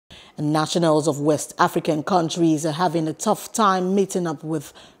Nationals of West African countries are having a tough time meeting up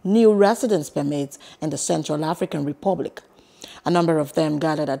with new residence permits in the Central African Republic. A number of them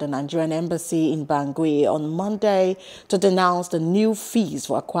gathered at the Nigerian embassy in Bangui on Monday to denounce the new fees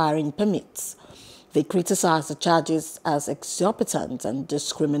for acquiring permits. They criticized the charges as exorbitant and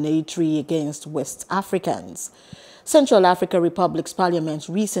discriminatory against West Africans. Central African Republic's parliament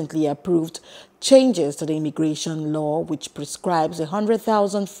recently approved changes to the immigration law which prescribes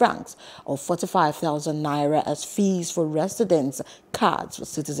 100,000 francs or 45,000 naira as fees for residence cards for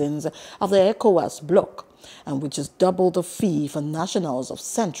citizens of the ECOWAS bloc, and which is double the fee for nationals of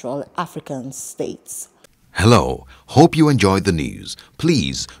Central African states. Hello, hope you enjoyed the news.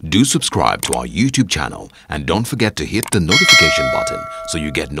 Please do subscribe to our YouTube channel and don't forget to hit the notification button so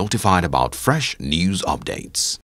you get notified about fresh news updates.